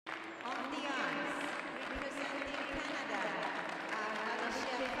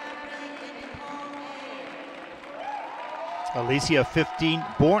Alicia, 15,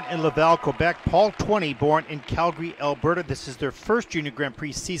 born in Laval, Quebec. Paul, 20, born in Calgary, Alberta. This is their first Junior Grand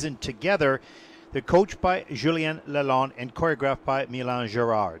Prix season together. They're coached by Julien Lalonde and choreographed by Milan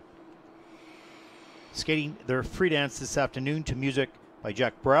Gerard. Skating their free dance this afternoon to music by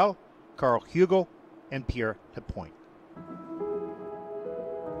Jack Brel, Carl Hugo, and Pierre Lapointe.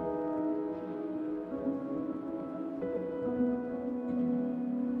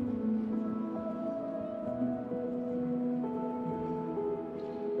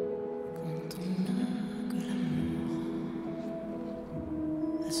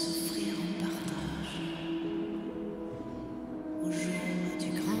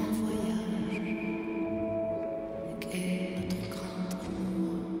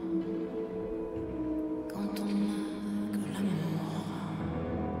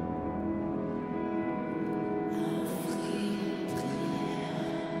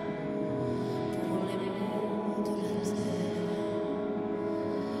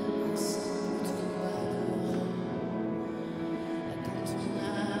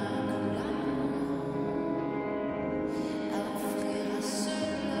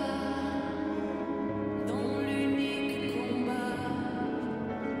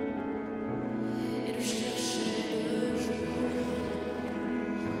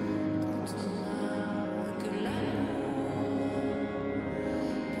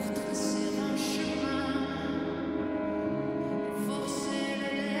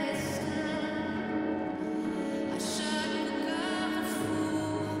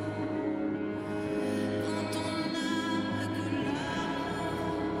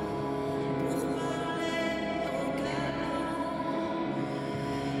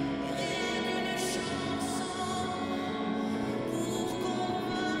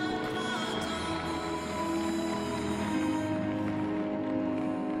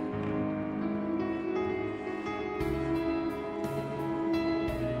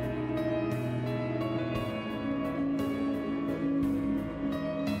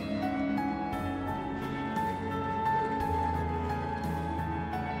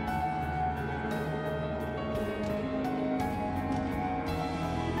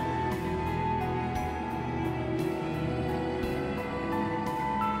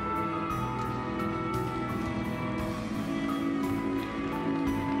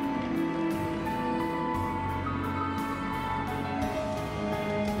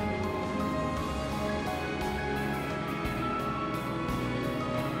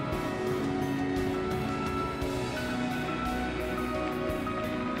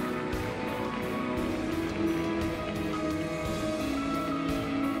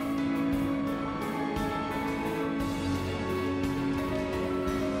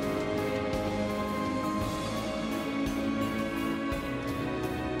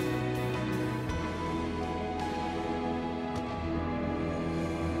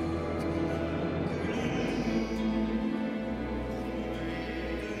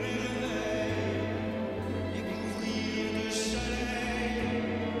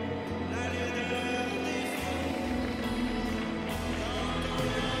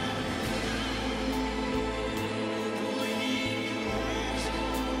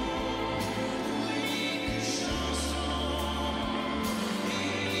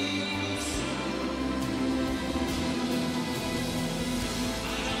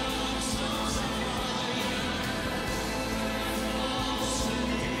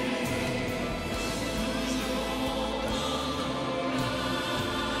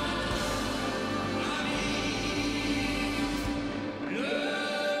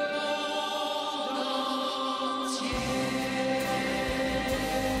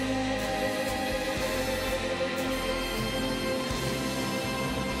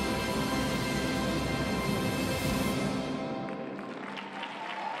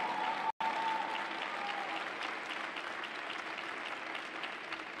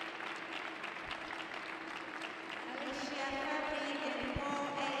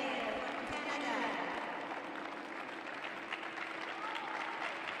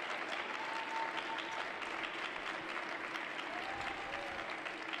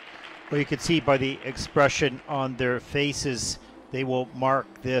 Well, you can see by the expression on their faces, they will mark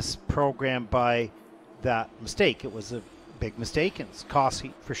this program by that mistake. It was a big mistake and it's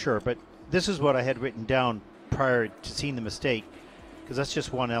costly for sure, but this is what I had written down prior to seeing the mistake, because that's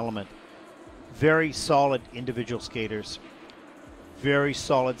just one element. Very solid individual skaters, very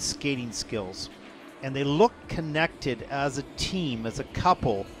solid skating skills, and they look connected as a team, as a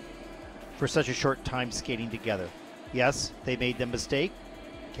couple, for such a short time skating together. Yes, they made the mistake.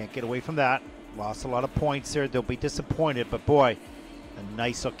 Can't get away from that. Lost a lot of points there. They'll be disappointed, but boy, a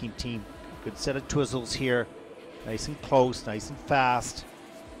nice looking team. Good set of twizzles here. Nice and close, nice and fast.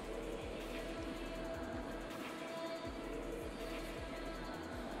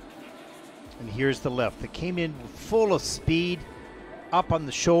 And here's the lift. They came in full of speed, up on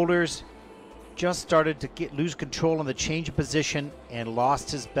the shoulders, just started to lose control on the change of position and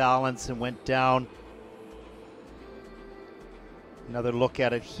lost his balance and went down. Another look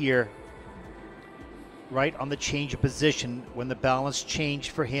at it here. Right on the change of position when the balance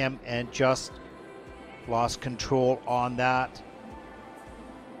changed for him and just lost control on that.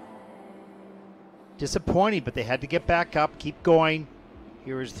 Disappointing, but they had to get back up, keep going.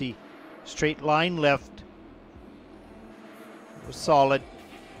 Here is the straight line lift. It was solid.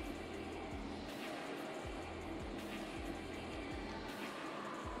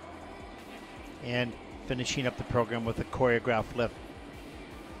 And finishing up the program with a choreographed lift.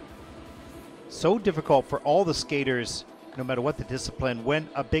 So difficult for all the skaters, no matter what the discipline, when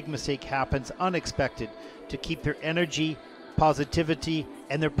a big mistake happens, unexpected, to keep their energy, positivity,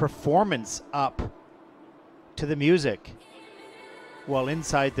 and their performance up to the music, while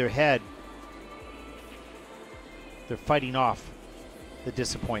inside their head, they're fighting off the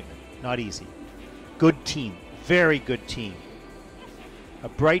disappointment. Not easy. Good team, very good team. A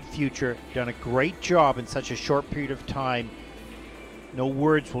bright future, done a great job in such a short period of time. No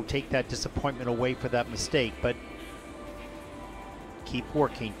words will take that disappointment away for that mistake, but keep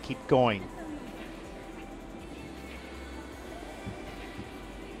working, keep going.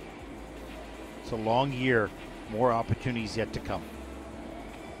 It's a long year, more opportunities yet to come.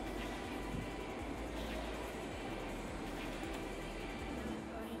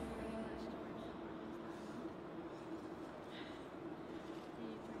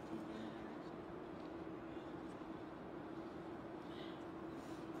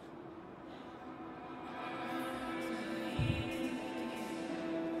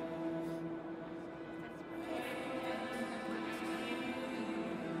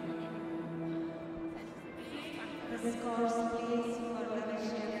 The scores, please, for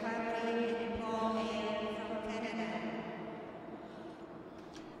Alicia, Fabbri, and Ayer from Canada.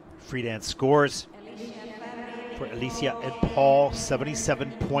 Free dance scores for Alicia and Paul,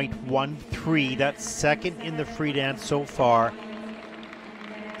 77.13. That's second in the free dance so far.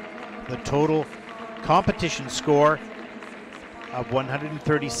 The total competition score of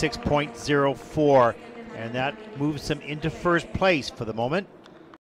 136.04, and that moves them into first place for the moment.